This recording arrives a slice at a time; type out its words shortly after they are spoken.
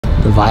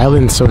The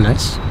violin's so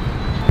nice.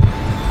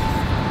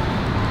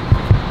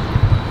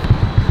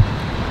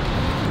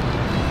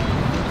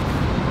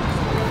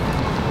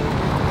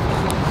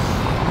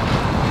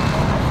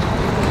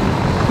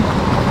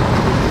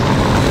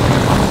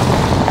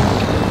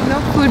 No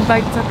food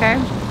bites,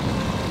 okay?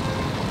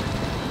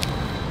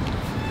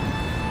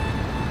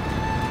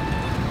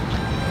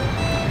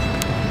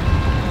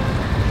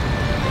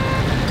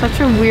 Such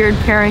a weird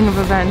pairing of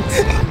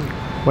events.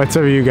 What's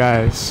up, you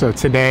guys? So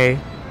today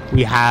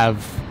we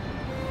have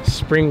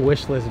spring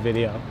wish list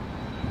video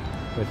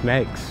with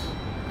Megs,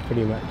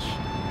 pretty much.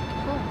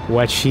 Cool.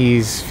 What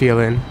she's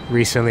feeling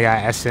recently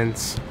at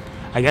Essence.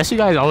 I guess you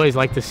guys always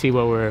like to see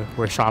what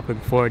we're shopping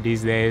for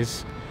these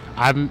days.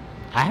 I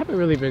haven't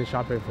really been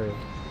shopping for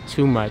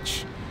too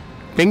much.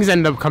 Things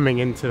end up coming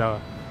into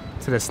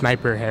the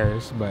sniper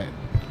hairs, but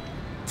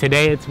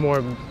today it's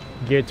more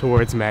geared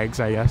towards Megs,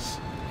 I guess.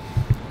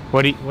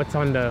 What's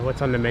on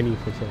the menu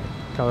for today?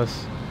 Tell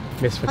us,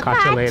 Miss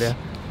Focaccia later.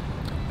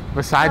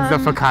 Besides the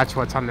focaccia,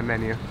 what's on the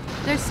menu?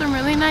 There's some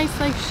really nice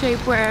like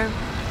shapewear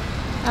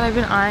that I've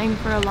been eyeing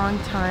for a long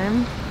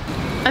time.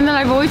 And then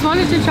I've always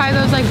wanted to try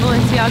those like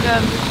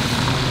Balenciaga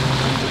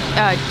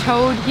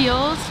toed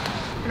heels.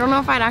 I don't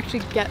know if I'd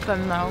actually get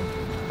them though,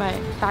 but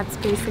that's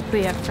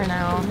basically it for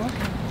now.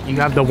 You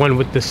have the one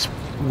with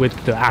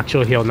the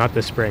actual heel, not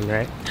the spring,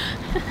 right?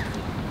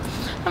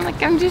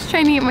 I'm just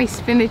trying to get my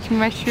spinach and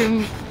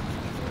mushroom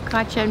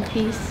focaccia in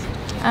peace.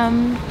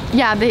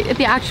 Yeah,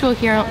 the actual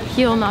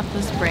heel, not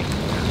the spring.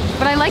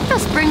 But I like the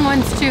spring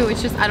ones too.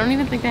 It's just I don't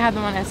even think they have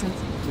them on Essence.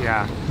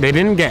 Yeah, they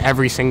didn't get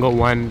every single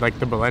one. Like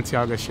the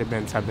Balenciaga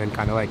shipments have been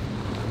kind of like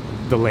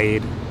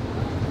delayed.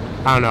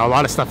 I don't know, a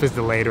lot of stuff is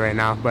delayed right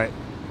now, but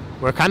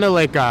we're kind of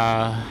like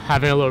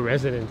having a little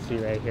residency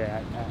right here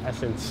at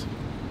Essence.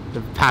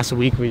 The past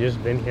week we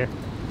just been here,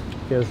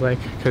 feels like,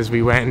 because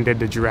we went and did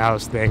the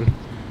Drows thing.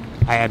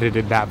 I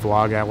edited that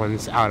vlog, that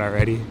one's out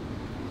already.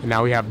 And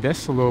now we have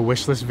this, a little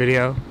wish list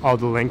video. All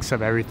the links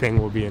of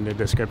everything will be in the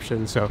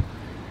description. So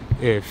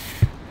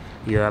if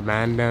you're a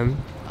man, then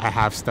I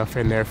have stuff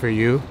in there for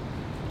you.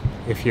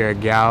 If you're a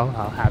gal,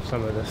 I'll have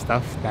some of the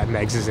stuff that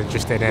Megs is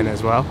interested in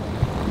as well.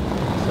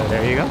 So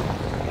there you go.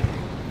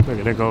 We're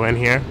gonna go in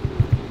here,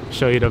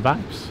 show you the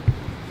vibes.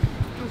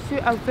 Let's do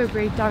outfit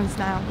breakdowns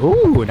now.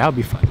 Ooh, that'll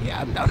be fun.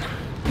 Yeah, I'm done.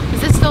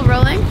 Is it still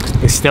rolling?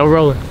 It's still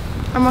rolling.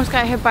 I almost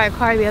got hit by a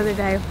car the other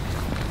day.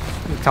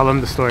 Tell them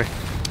the story.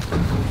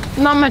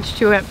 Not much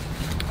to it.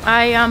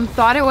 I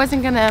thought it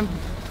wasn't gonna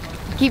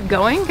keep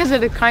going because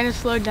it had kind of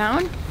slowed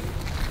down.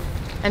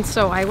 And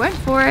so I went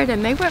for it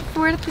and they went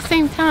for it at the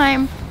same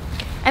time.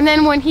 And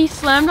then when he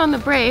slammed on the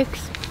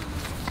brakes,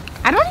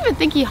 I don't even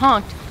think he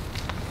honked.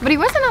 But he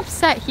wasn't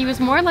upset. He was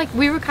more like,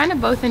 we were kind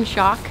of both in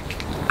shock.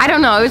 I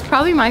don't know, it was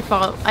probably my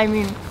fault. I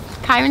mean,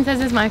 Kyron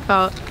says it's my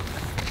fault.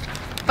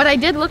 But I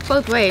did look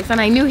both ways and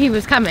I knew he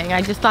was coming.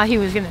 I just thought he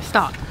was gonna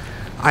stop.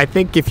 I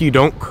think if you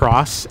don't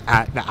cross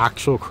at the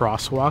actual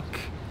crosswalk,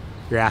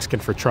 you're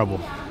asking for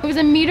trouble. It was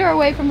a meter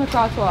away from the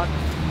crosswalk.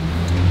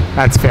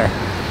 That's fair.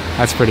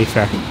 That's pretty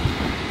fair.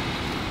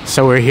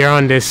 So we're here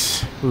on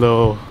this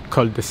little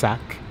cul-de-sac.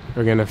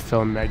 We're gonna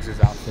film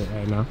Megs' outfit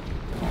right now.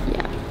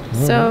 Yeah.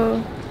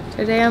 So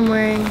today I'm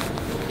wearing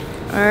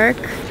Arc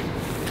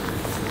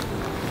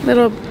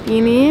little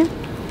beanie.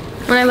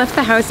 When I left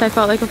the house, I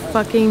felt like a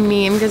fucking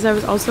meme because I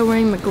was also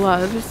wearing the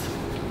gloves.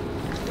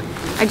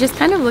 I just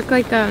kind of look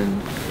like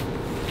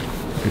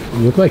You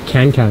look like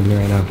Can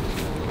right now.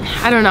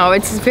 I don't know,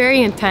 it's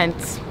very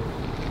intense.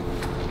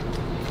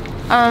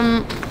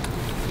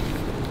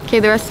 Okay,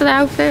 the rest of the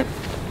outfit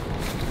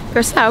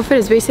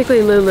is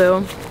basically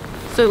Lulu.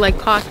 So like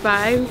cost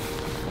by.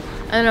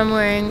 And I'm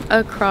wearing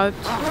a cropped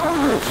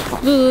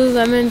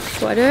Lululemon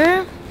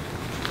sweater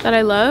that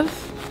I love.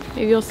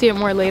 Maybe you'll see it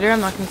more later. I'm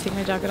not gonna take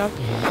my jacket off.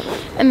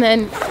 And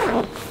then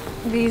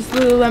these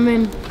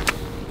Lululemon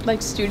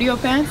like studio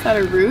pants that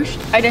are ruched.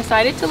 I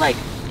decided to like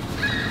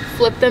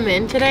flip them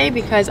in today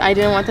because I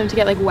didn't want them to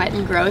get like wet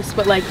and gross,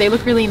 but like they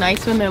look really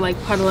nice when they're like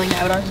puddling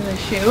out onto the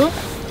shoe.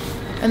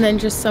 And then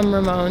just some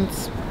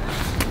Ramones.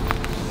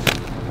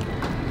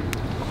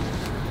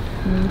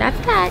 And that's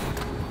that.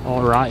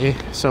 Alright,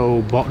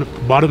 so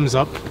bottoms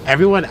up.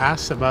 Everyone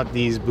asks about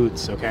these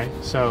boots, okay?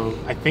 So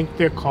I think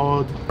they're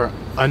called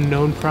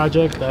Unknown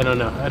Project. I don't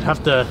know.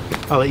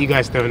 I'll let you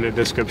guys know in the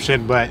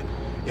description, but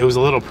it was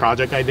a little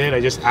project I did. I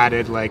just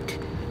added like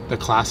the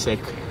classic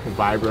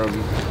Vibram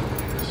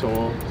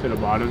sole to the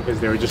bottom because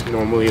they were just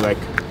normally like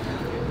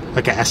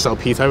a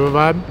SLP type of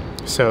vibe.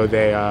 So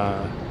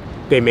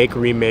they make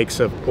remakes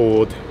of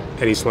old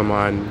Eddie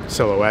Slimane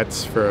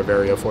silhouettes for a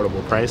very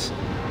affordable price.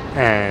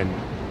 And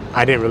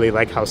I didn't really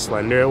like how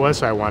slender it was,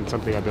 so I wanted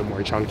something a bit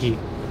more chunky,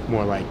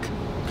 more like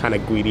kind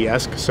of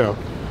Guidi-esque. So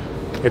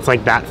it's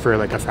like that for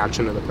like a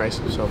fraction of the price.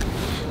 So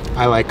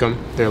I like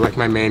them. They're like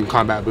my main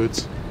combat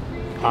boots.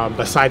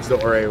 Besides the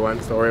Ore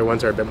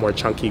ones are a bit more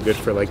chunky, good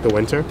for like the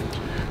winter.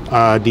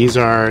 These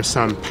are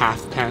some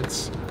Path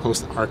pants,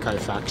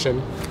 post-archive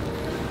faction.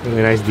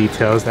 Really nice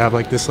details. They have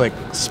like this like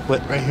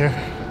split right here,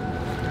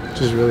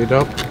 which is really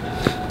dope.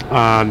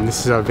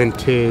 This is a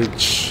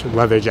vintage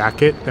leather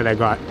jacket that I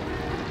got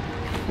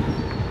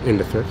in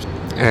the thrift,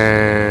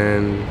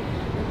 and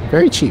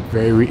very cheap,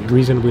 very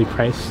reasonably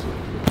priced.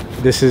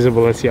 This is a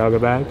Balenciaga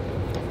bag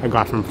I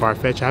got from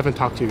Farfetch. I haven't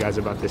talked to you guys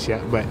about this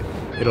yet, but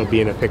it'll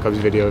be in a pickups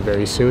video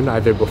very soon,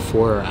 either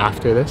before or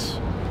after this.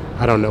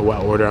 I don't know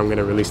what order I'm going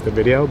to release the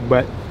video,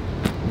 but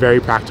very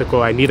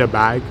practical. I need a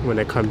bag when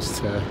it comes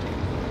to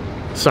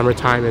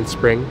summertime and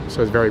spring,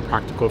 so it's very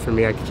practical for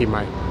me. I can keep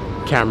my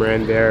camera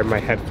in there, my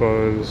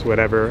headphones,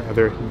 whatever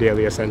other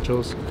daily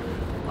essentials.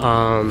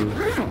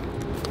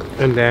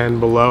 And then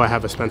below I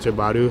have a Spencer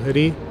Badu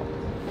hoodie,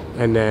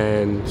 and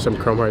then some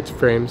Chrome Hearts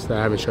frames that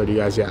I haven't showed you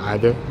guys yet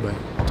either, but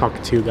I'll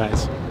talk to you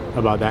guys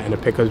about that in a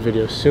pickups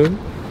video soon.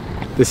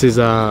 This is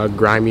a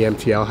grimy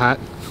MTL hat,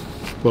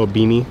 little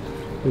beanie.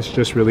 It's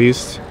just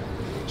released.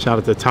 Shout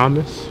out to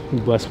Thomas, who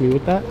blessed me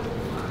with that.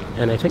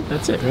 And I think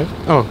that's it, right?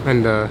 Oh,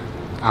 and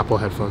Apple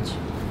headphones.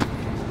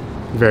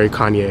 Very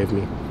Kanye of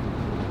me,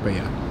 but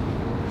yeah.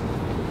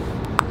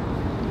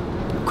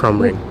 Chrome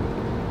ring.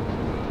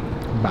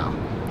 Wow.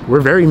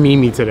 We're very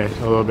memey today,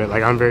 a little bit.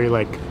 Like, I'm very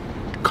like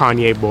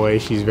Kanye boy.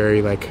 She's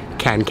very like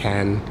Can.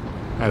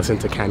 I listen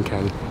to Can.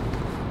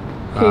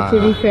 Okay, to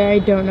be fair, I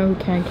don't know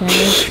who Can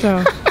is, so.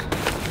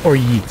 Or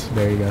Yeet.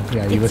 There you go.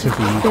 Yeah, you listen to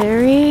Yeet.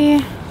 Very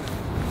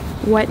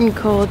wet and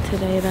cold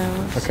today,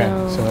 though. Okay,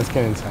 so let's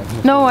get inside.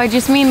 No, I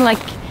just mean like,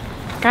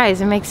 guys,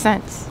 it makes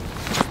sense.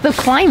 It's the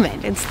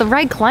climate. It's the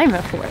right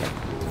climate for it.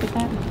 Put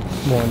that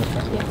more in the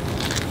front. Yeah.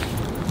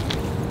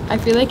 I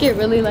feel like it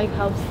really like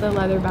helps the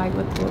leather bag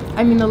look cool.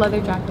 I mean the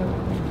leather jacket look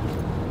cool.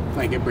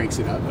 Like it breaks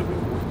it up a bit.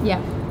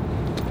 Yeah.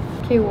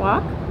 Okay,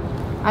 walk.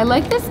 I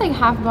like this like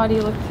half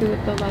body look too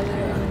with the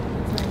leather.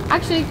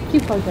 Actually,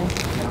 keep posing.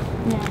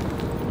 Yeah.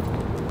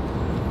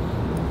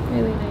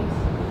 Really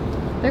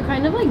nice. They're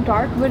kind of like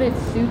dark, but it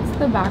suits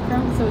the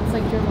background, so it's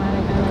like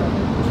dramatic. I like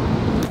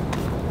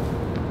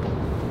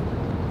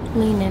it.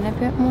 Lean in a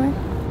bit more.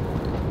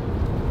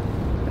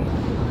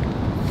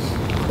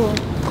 Cool.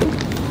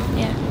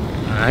 Yeah.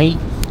 Alright.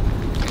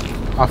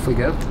 Off we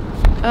go.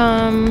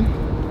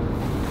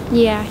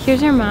 Yeah,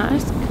 here's our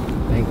mask.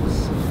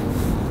 Thanks.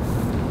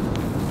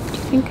 Do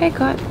you think I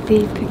got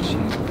the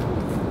picture?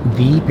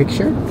 The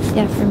picture?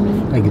 Yeah, for me.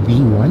 Like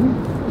the one?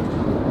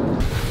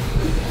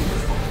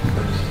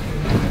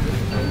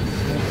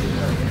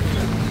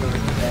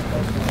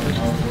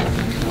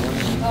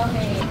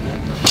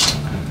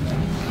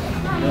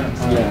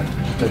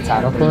 Yeah. The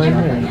title for it?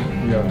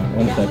 Yeah.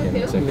 1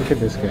 second. Look at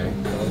this guy.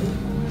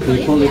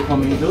 People they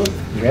coming too?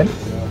 You good?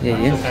 Yeah.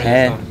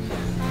 Hey,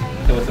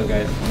 what's up,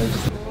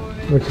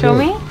 guys? Show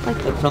me? Like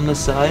From the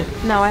side.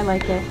 no, I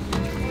like it.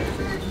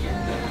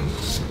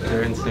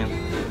 They're insane.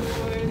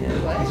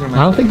 Yeah. These are I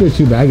don't think they're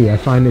too baggy. I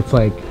find it's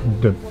like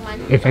the,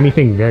 if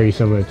anything, very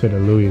similar to the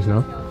Louis,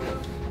 no?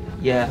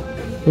 Yeah.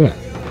 Yeah,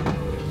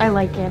 I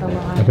like it a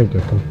lot. I think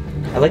they're cool.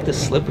 I like the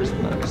slippers the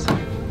most.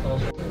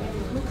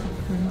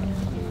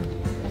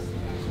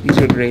 These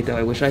are great though.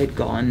 I wish I had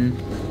gone.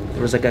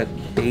 There was like a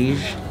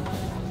beige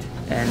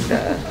and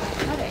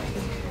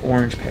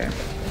orange pair.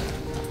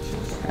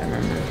 I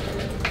remember.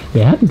 They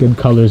had good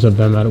colors of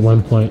them at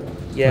one point.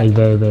 Yeah. Like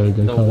very, very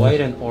good The colors.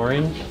 white and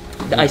orange.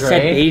 I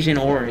said beige and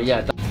orange.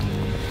 Yeah.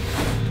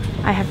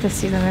 I have to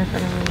see them in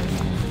front of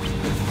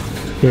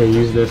me. Here,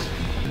 use this.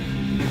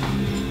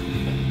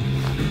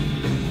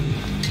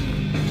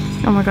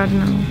 Oh my god,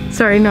 no.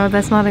 Sorry, no,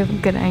 that's not a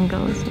good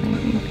angle, is what I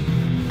mean.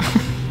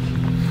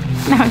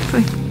 Now it's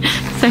like,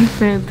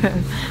 segment the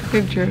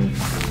picture.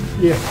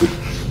 Yeah.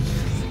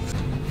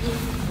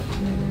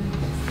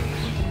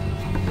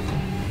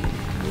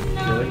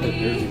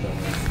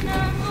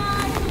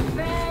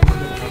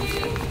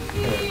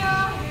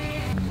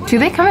 Do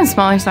they come in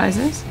smaller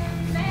sizes?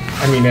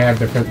 I mean, they have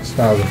different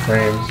styles of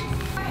frames.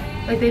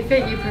 Like they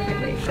fit you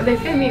perfectly. They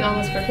fit me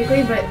almost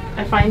perfectly, but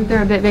I find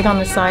they're a bit big on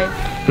the side.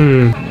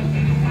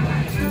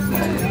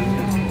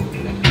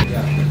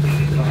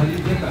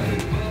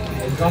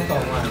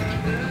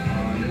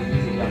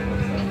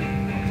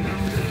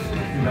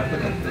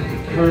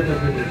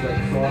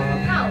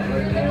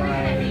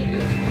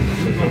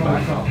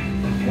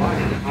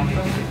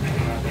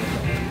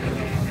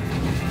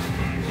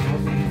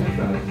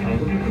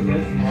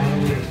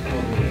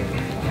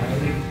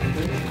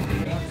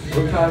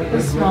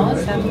 The small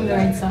is definitely the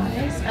right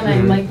size, and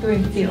I like the way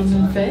it feels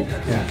and fits.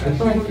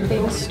 But like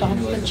they stop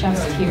the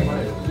chest here,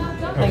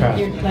 like Okay.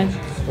 you're like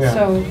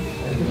so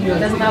it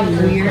doesn't have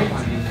weird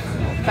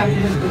fact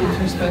that the boobs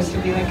are supposed to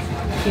be like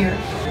here.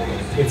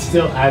 It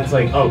still adds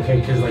like, okay,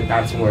 because like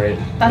that's where it,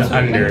 That's the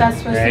what- under, like, that's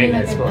supposed to be, right?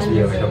 like, It's an supposed to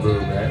be under. like a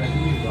boob, right?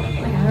 Like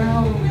I don't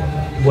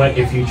know. What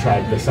if you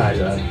tried the size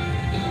of?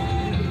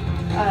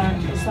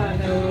 It's not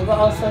available, but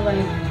also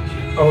like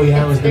Oh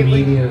yeah, it was the it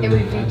medium. would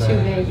be too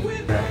big.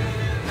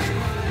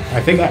 I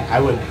think I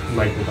would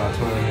like the Dots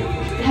one.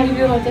 How do you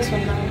feel about this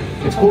one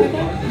though? It's Fuck cool. with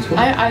it? It's cool.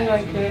 I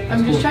like it.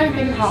 I'm just trying to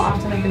think of how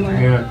often I can wear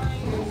it.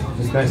 Yeah,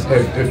 it's nice.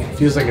 It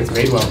feels like it's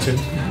made well too.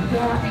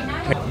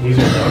 Yeah. These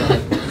are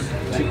dope.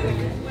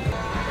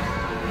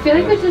 I feel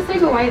like with just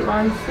like a white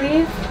long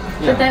sleeve,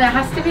 but then it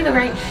has to be the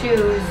right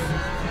shoes.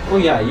 Oh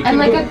yeah, you can and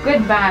like a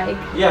good bag.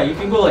 Yeah, you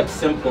can go like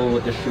simple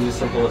with the shoes,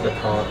 simple with the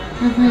top.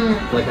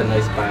 Mm-hmm. Like a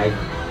nice bag.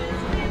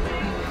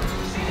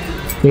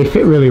 They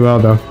fit really well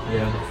though.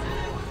 Yeah.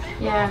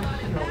 Yeah.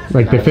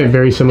 Like they fit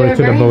very similar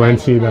to the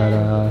Balenci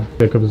that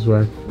Jacob was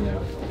wearing.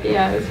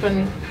 Yeah, it was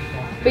funny.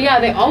 But yeah,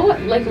 they all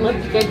like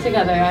looked good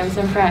together. I was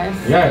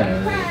impressed.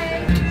 Yeah.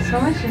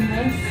 So much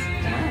nice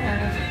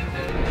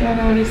stuff. Yeah,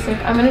 no, really sick.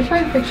 I'm gonna try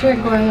and picture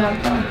it going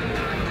up though.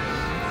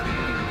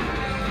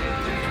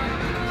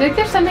 I feel like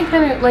there's something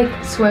kind of like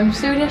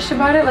swimsuit-ish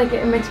about it. Like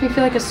it makes me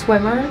feel like a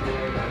swimmer.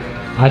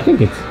 I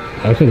think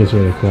it's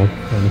really cool,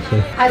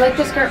 honestly. I like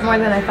the skirt more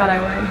than I thought I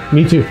would.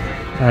 Me too.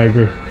 I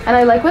agree. And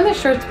I like when the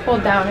shirt's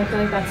pulled down. I feel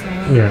like that's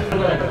nice. Yeah.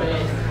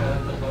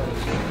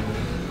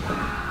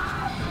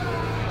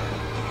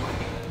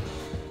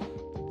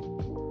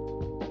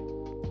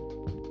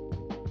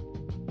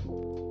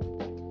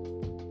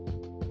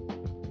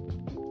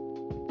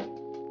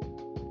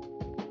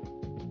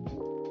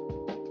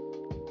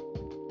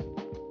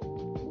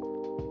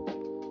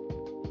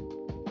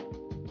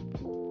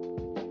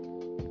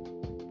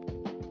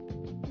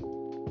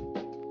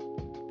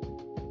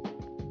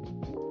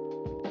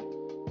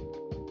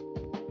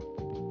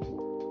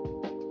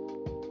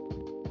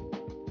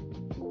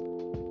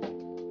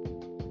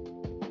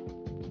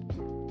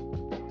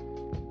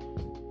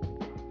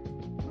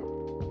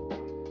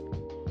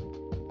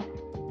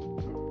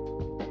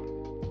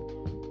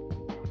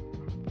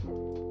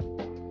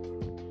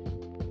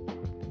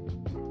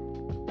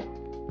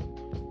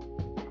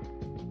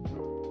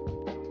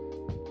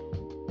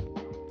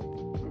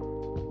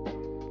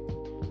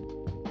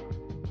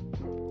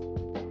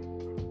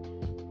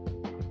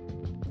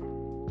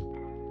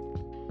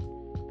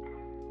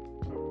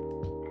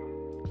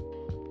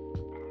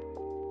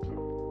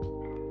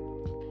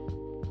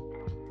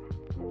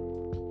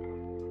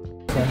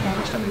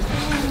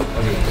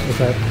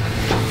 Okay.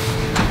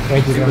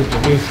 Thank you, guys.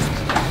 Peace.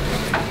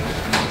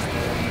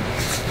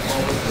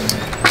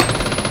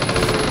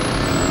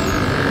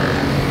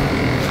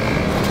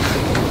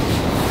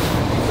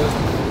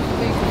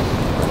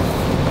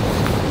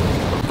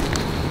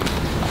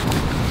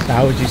 So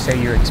how would you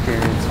say your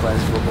experience was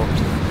with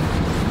Bogun?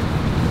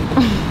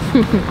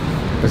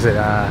 Was it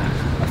a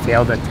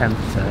failed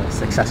attempt, a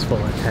successful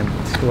attempt?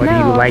 What are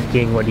you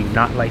liking? What are you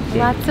not liking?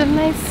 Lots of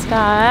nice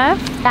stuff.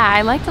 Yeah,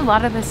 I liked a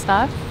lot of the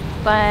stuff,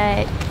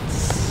 but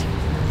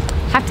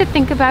have to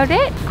think about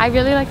it. I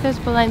really like those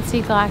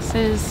Balenci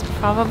glasses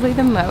probably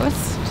the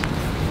most.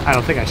 I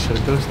don't think I showed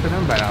those to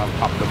them, but I'll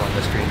pop them on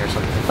the screen or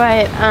something.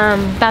 But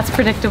that's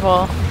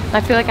predictable.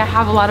 I feel like I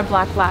have a lot of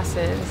black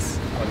glasses.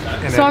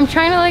 And so I'm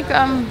trying to like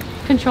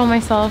control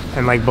myself.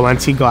 And like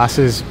Balenci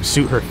glasses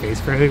suit her face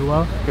very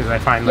well, because I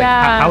find like,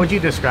 how would you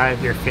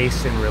describe your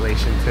face in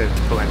relation to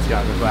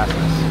Balenciaga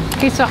glasses?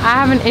 Okay, so I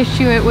have an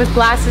issue with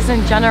glasses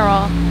in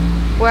general,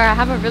 where I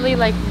have a really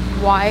like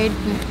wide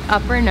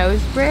upper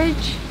nose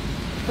bridge,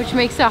 which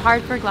makes it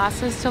hard for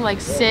glasses to like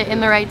sit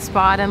in the right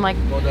spot and like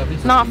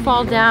not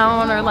fall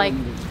down, or like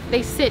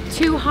they sit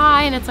too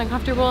high and it's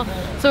uncomfortable.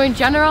 So in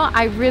general,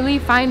 I really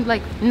find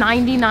like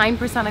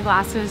 99% of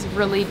glasses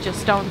really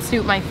just don't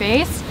suit my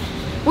face,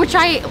 which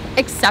I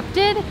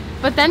accepted.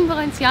 But then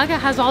Balenciaga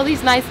has all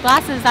these nice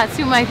glasses that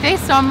suit my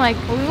face, so I'm like,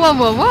 whoa,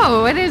 whoa,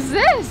 whoa, what is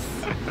this?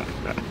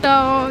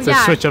 So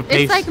yeah, switch of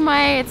pace. it's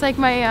like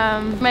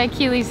my my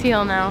Achilles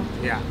heel now.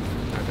 Yeah,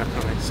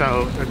 definitely.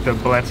 So the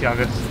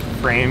Balenciaga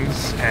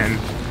frames, and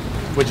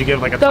would you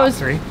give like a top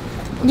three?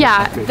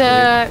 Yeah,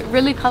 the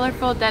really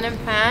colorful denim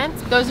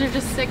pants, those are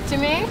just sick to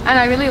me, and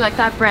I really like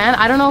that brand.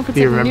 I don't know if it's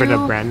Do you remember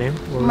the brand name?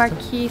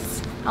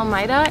 Marquise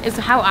Almeida is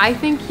how I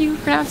think you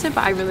pronounce it,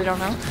 but I really don't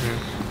know.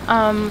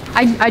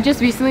 I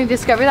just recently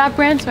discovered that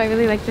brand, so I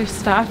really like their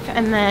stuff.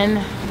 And then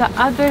the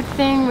other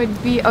thing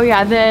would be, oh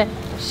yeah, the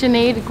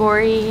Sinead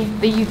Gorey,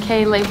 the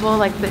UK label,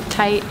 like the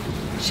tight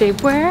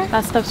shapewear.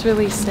 That stuff's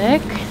really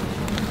sick.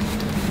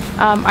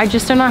 I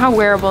just don't know how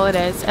wearable it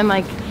is, and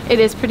like it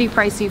is pretty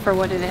pricey for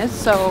what it is,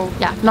 so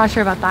yeah, not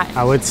sure about that.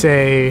 I would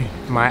say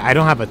I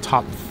don't have a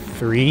top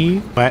three,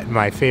 but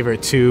my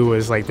favorite two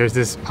was like, there's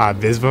this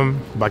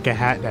VISVIM bucket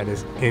hat that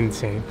is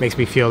insane. Makes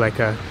me feel like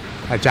a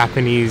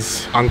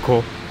Japanese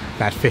uncle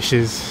that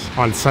fishes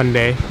on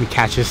Sunday and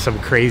catches some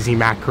crazy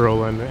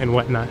mackerel and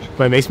whatnot.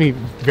 But it makes me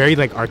very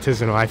like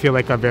artisanal. I feel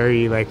like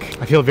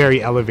I feel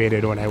very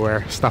elevated when I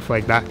wear stuff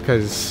like that,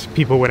 because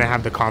people wouldn't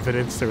have the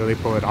confidence to really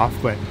pull it off.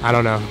 But I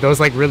don't know,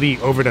 those like really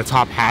over the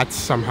top hats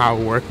somehow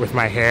work with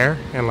my hair,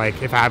 and like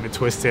if I have it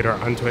twisted or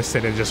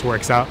untwisted, it just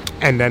works out.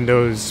 And then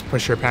those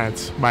pusher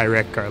pants by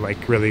Rick are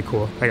like really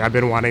cool. Like I've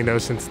been wanting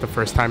those since the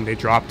first time they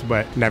dropped,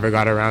 but never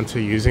got around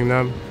to using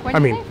them.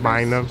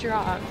 Buying them.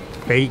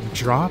 They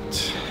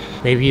dropped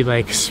maybe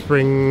like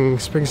spring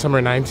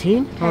summer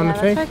 19, I want to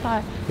think. That's what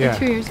I thought. Yeah. Like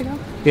 2 years ago?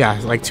 Yeah,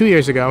 like 2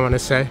 years ago, I want to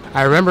say.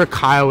 I remember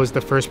Kyle was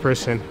the first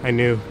person I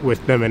knew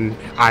with them in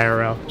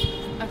IRL,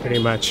 pretty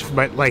much.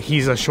 But like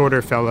he's a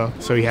shorter fellow,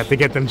 so you have to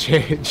get them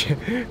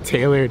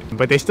tailored.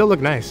 But they still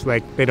look nice.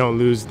 Like they don't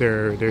lose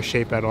their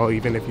shape at all,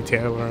 even if you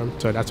tailor them.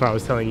 So that's why I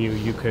was telling you,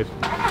 you could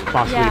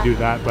possibly do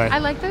that. But I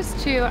like those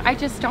too. I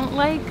just don't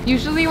like,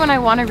 usually when I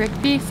want a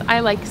Rick piece, I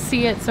like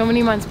see it so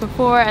many months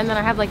before, and then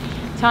I have like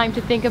time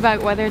to think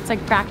about whether it's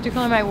like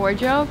practical in my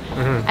wardrobe.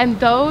 And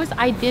those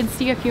I did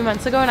see a few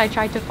months ago, and I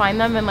tried to find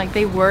them, and like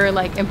they were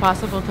like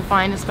impossible to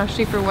find,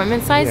 especially for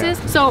women's sizes.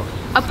 So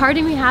a part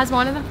of me has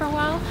wanted them for a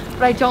while,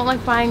 but I don't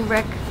like buying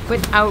Rick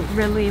without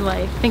really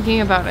like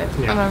thinking about it.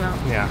 I don't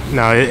know.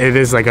 No, it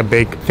is like a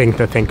big thing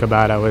to think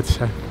about, I would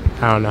say.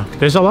 I don't know.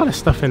 There's a lot of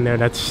stuff in there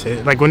that's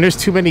like, when there's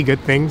too many good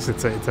things,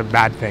 it's a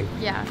bad thing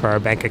for our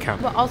bank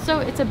account. But also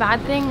it's a bad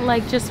thing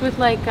like just with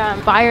like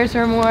buyer's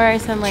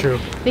remorse and like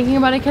thinking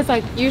about it, because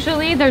like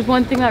usually there's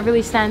one thing that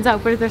really stands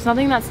out, but if there's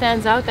something that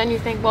stands out, then you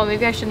think, well,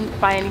 maybe I shouldn't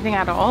buy anything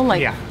at all.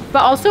 Like,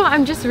 but also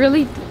I'm just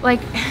really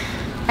like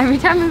every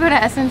time I go to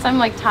Essence, I'm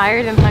like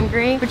tired and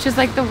hungry, which is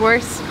like the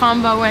worst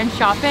combo when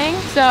shopping.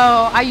 So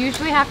I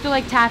usually have to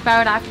like tap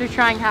out after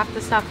trying half the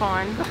stuff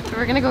on. So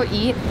we're gonna go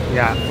eat.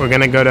 Yeah, we're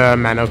gonna go to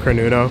Mano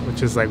Cornuto,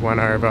 which is like one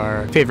of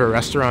our favorite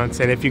restaurants.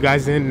 And if you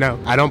guys didn't know,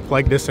 I don't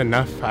plug this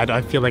enough.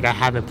 I feel like I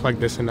haven't plugged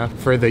this enough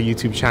for the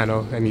YouTube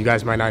channel, and you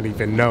guys might not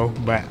even know,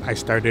 but I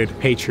started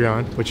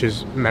Patreon, which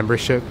is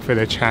membership for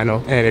the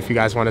channel. And if you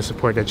guys want to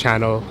support the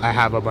channel, I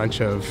have a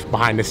bunch of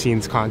behind the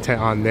scenes content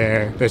on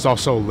there. There's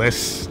also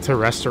lists to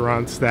restaurants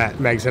that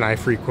Megs and I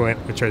frequent,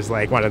 which is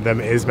like, one of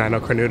them is Mano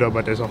Cornuto,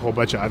 but there's a whole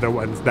bunch of other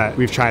ones that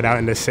we've tried out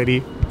in the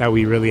city that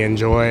we really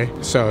enjoy.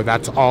 So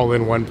that's all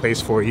in one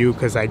place for you,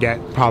 because I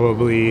get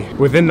probably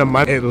within the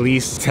month at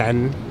least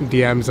 10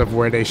 DMs of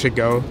where they should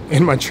go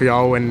in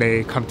Montreal when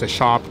they come to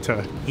shop,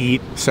 to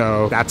eat.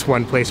 So that's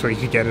one place where you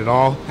could get it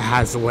all. It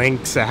has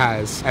links, it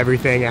has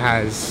everything. It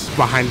has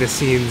behind the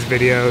scenes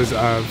videos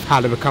of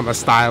how to become a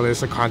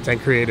stylist, a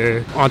content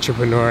creator,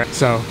 entrepreneur.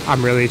 So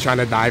I'm really trying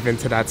to dive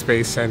into that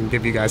space and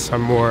give you guys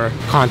some more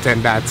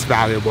content that's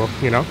valuable,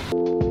 you know?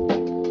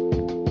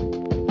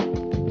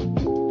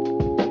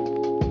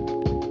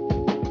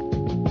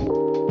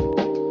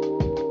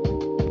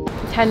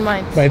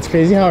 Months. But it's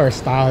crazy how our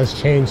style has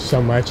changed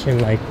so much in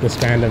like the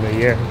span of a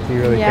year. If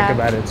you really think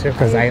about it too.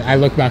 Because I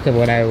look back at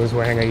what I was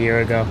wearing a year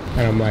ago,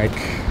 and I'm like,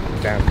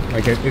 damn,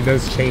 like it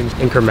does change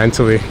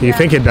incrementally. You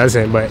think it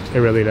doesn't, but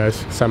it really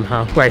does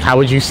somehow. Like, how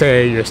would you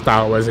say your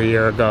style was a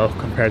year ago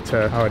compared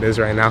to how it is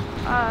right now?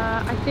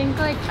 I think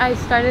like I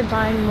started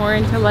buying more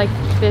into like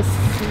this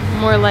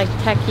more like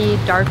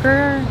techie,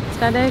 darker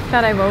aesthetic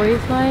that I've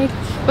always liked.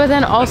 But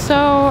then also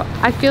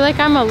I feel like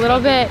I'm a little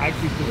bit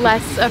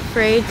less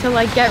afraid to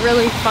like get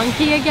really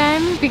funky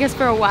again, because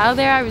for a while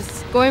there I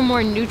was going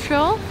more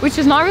neutral, which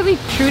is not really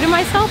true to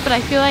myself, but I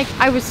feel like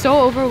I was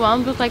so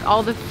overwhelmed with like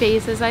all the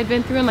phases I'd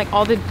been through and like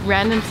all the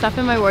random stuff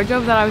in my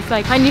wardrobe that I was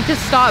like, I need to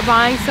stop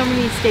buying so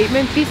many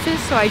statement pieces.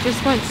 So I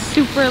just went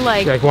super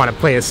like want to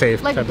play it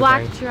safe, like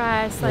black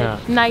dress,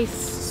 like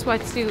nice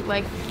sweatsuit,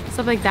 like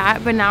stuff like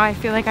that. But now I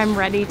feel like I'm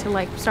ready to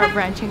like start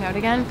branching out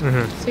again.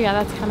 So yeah,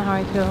 that's kind of how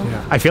I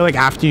feel. I feel like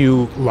after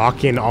you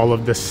lock in all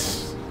of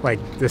this, like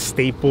the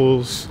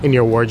staples in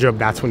your wardrobe,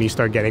 that's when you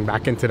start getting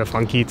back into the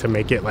funky, to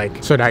make it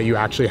like so that you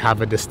actually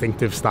have a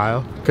distinctive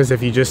style. Because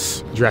if you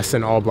just dress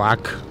in all black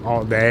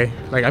all day,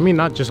 like, I mean,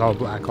 not just all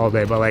black all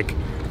day, but like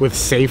with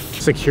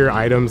safe, secure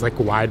items like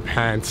wide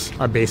pants,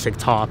 a basic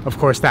top, of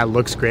course that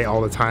looks great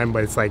all the time,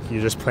 but it's like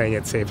you're just playing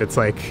it safe. It's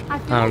like, I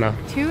don't know.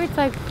 Too, it's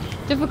like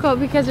difficult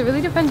because it really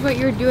depends what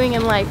you're doing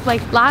in life.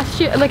 Like last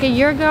year, like a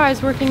year ago, I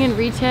was working in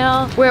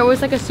retail where it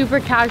was like a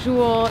super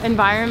casual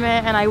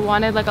environment, and I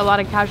wanted like a lot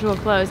of casual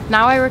clothes.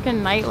 Now I work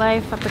in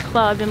nightlife at the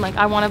club, and like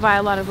I want to buy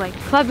a lot of like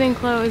clubbing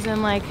clothes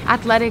and like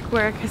athletic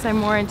wear, because I'm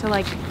more into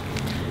like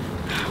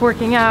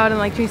working out and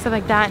like doing stuff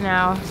like that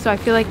now. So I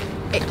feel like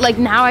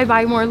now I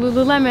buy more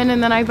Lululemon,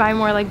 and then I buy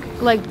more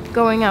like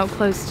going out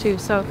clothes too.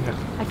 So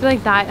I feel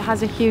like that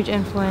has a huge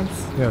influence.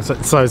 Yeah,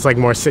 so it's like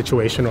more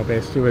situational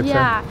based, you would say?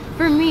 Yeah,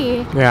 for me.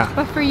 Yeah.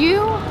 But for you?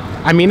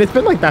 I mean, it's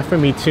been like that for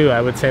me too,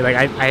 I would say. Like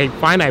I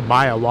find I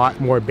buy a lot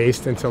more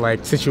based into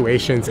like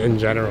situations in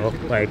general.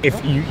 Like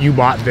if you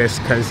bought this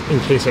because in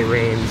case it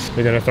rains,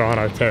 you're gonna throw on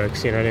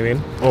Arc'teryx, you know what I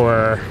mean?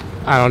 Or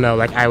I don't know,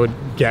 like I would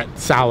get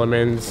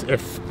Salomons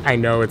if I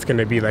know it's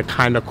gonna be like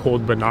kind of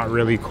cold but not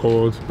really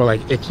cold, but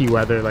like icky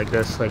weather like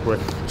this, like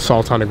with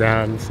salt on the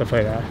ground and stuff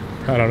like that.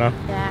 I don't know.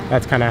 Yeah.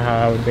 That's kind of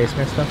how I would base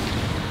my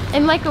stuff.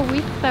 In like a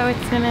week though,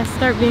 it's gonna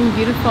start being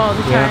beautiful all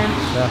the time.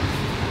 Yeah.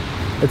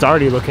 It's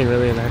already looking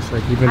really nice,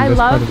 like even this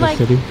part of the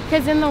city.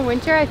 Because in the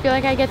winter I feel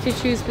like I get to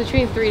choose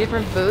between 3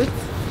 different boots.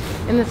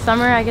 In the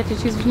summer I get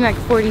to choose between like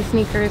 40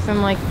 sneakers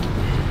and like.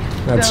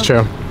 That's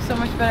true. So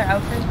much better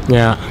outfits.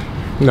 Yeah.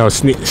 No,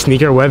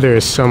 sneaker weather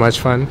is so much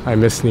fun. I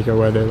miss sneaker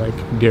weather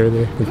like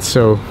dearly. It's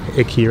so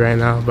icky right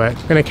now, but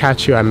I'm gonna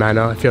catch you at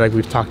Mano. I feel like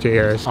we've talked your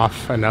ears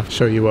off enough.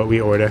 Show you what we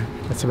order.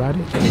 That's about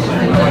it.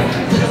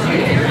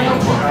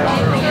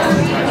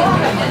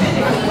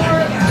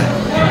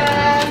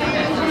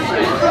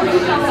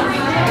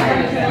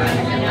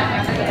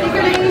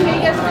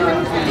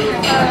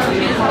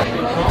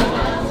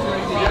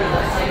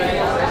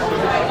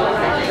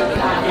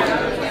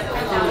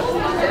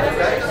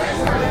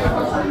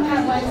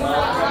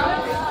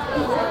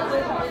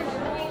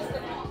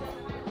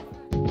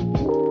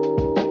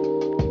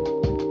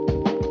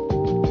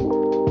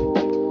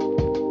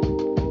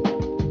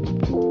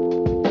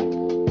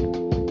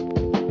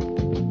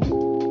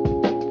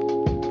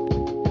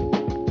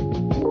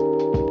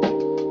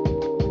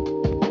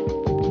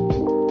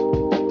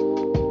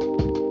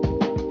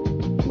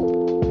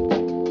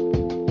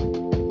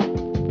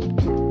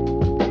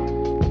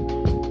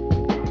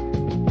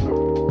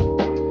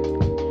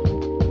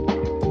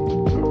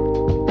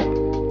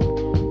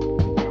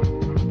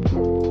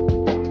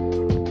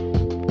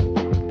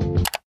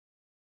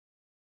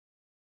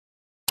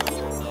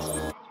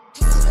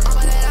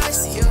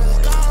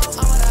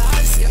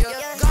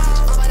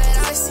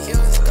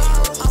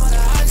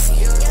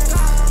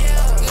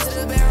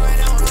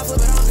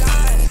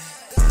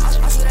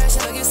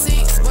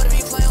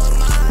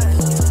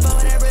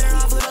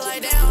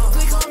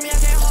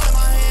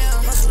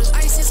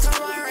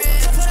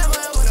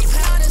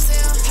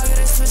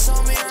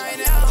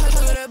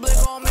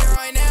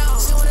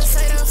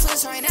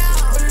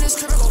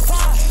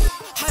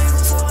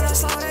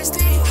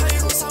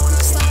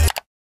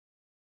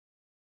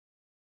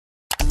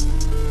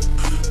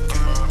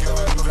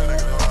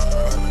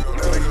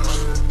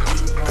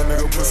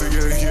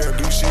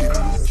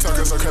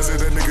 got so crazy,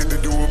 that nigga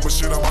did do it, but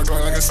shit, I'm like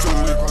a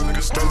stupid. Don't let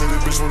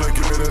that bitch wanna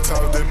give me that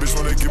top, that bitch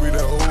wanna give me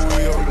that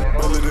yo.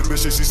 Don't let that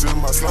bitch, she sit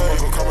in my slime.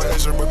 I'm gon' call my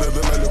Asian, but that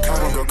look like Luke.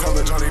 I'm gon' call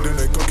her Johnny, then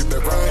they go get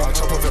that ride. I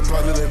chop up that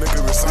plot, that nigga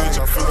receive.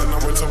 I feel like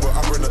I'm with but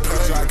I'm in the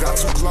page. I got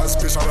 2 Glocks,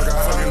 bitch, I got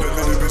fucking that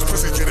little bitch.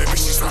 Pussy, get that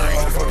bitch, she slime.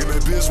 I'm fucking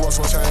that bitch, watch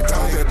I ain't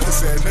down. That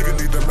pussy, that nigga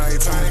need to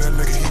maintain. That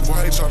nigga, he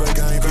white, try that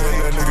gang.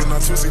 That nigga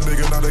not twisty,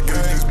 nigga, not a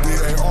gang.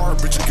 BAR,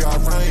 bitch, you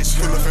got range.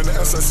 Pull up in the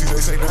SSC,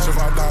 they say, bitch,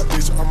 if I die,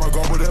 bitch, I'ma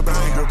go with that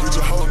bang. Yo, bitch,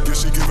 a hoe,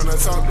 bitch, she giving that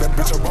top. That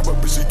bitch, a bumper,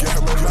 bitch, she get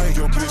him a lane.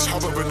 Yo, bitch,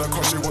 hop up in the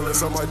car, she wanna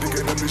sell my dick,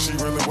 and that bitch, she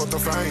really want the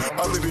fame.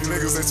 All of these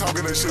niggas, they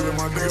talking that shit, and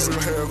my niggas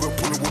will have a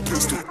pull with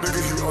pistol.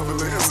 Nigga, he on the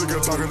list,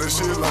 Instagram talking that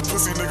shit like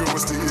pussy, nigga,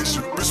 what's the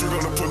issue? Bitch, we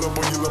gonna pull up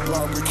on you, the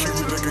block, we kill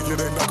you, nigga, yeah,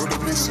 they not gonna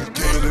miss you.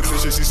 Yeah, that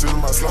bitch, she sit in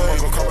my slime. I'm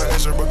gon' call my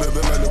Asian, but that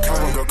look like Luke.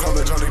 I'm gon' call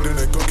her Johnny, then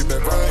they go get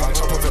that ride. I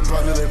chop up that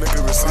plot, that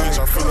nigga receive.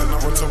 I feel like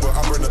I'm with but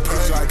I'm in the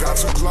page. I got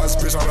 2 Glocks,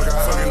 bitch, I got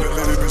fucking that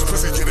little bitch.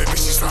 Pussy, get that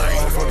bitch, she slime.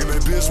 I'm fucking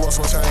that bitch, watch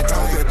I ain't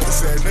down. That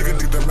pussy, that nigga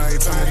need to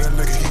maintain. That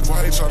nigga, he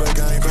white, try that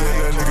gang.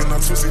 That nigga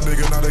not twisty,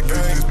 nigga, not a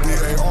gang.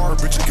 BAR,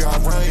 bitch, you got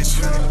range.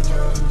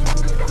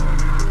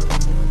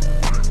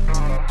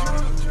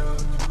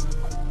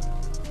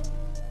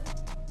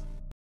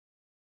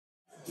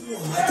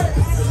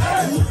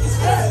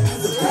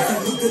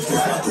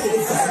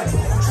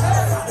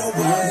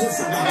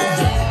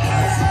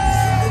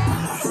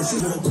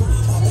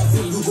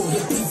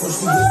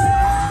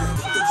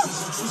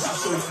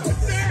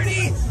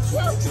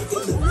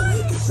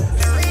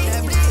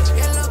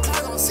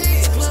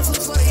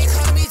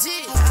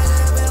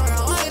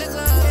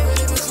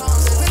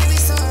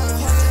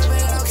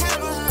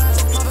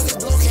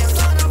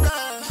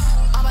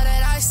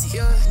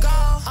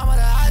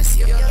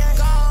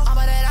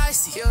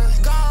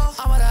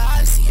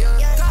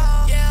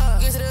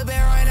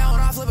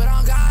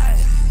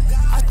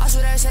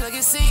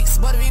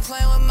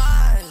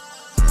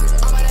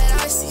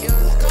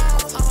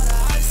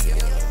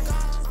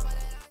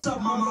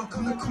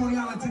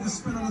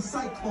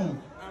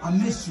 I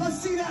miss you.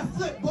 Let's see that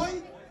flip,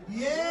 boy.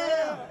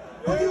 Yeah.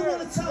 Who do you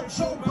want to tell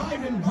Joe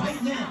Biden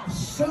right now?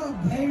 Shut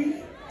up,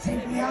 baby.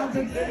 Take me out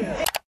the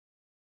game.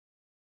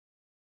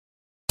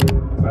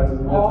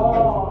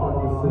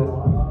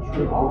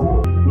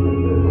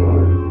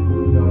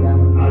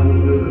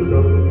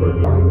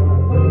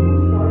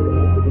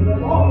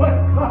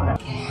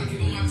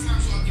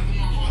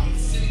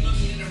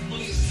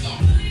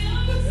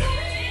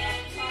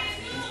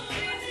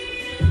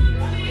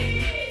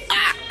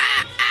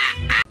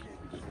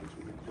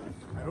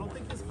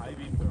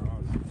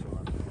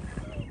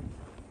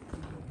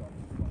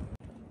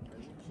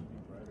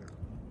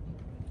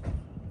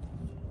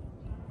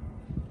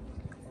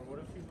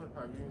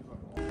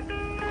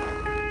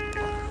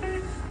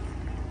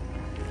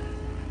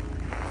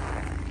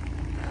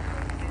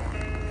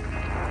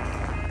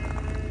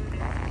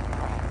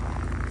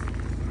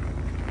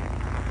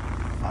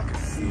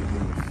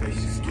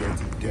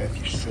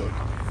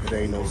 It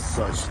ain't no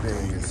such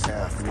thing as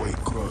halfway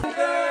crook.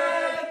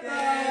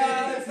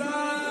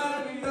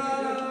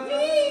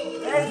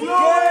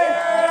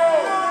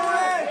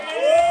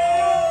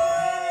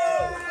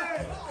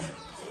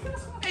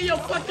 Hey, yo,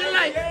 fuck your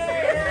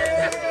life.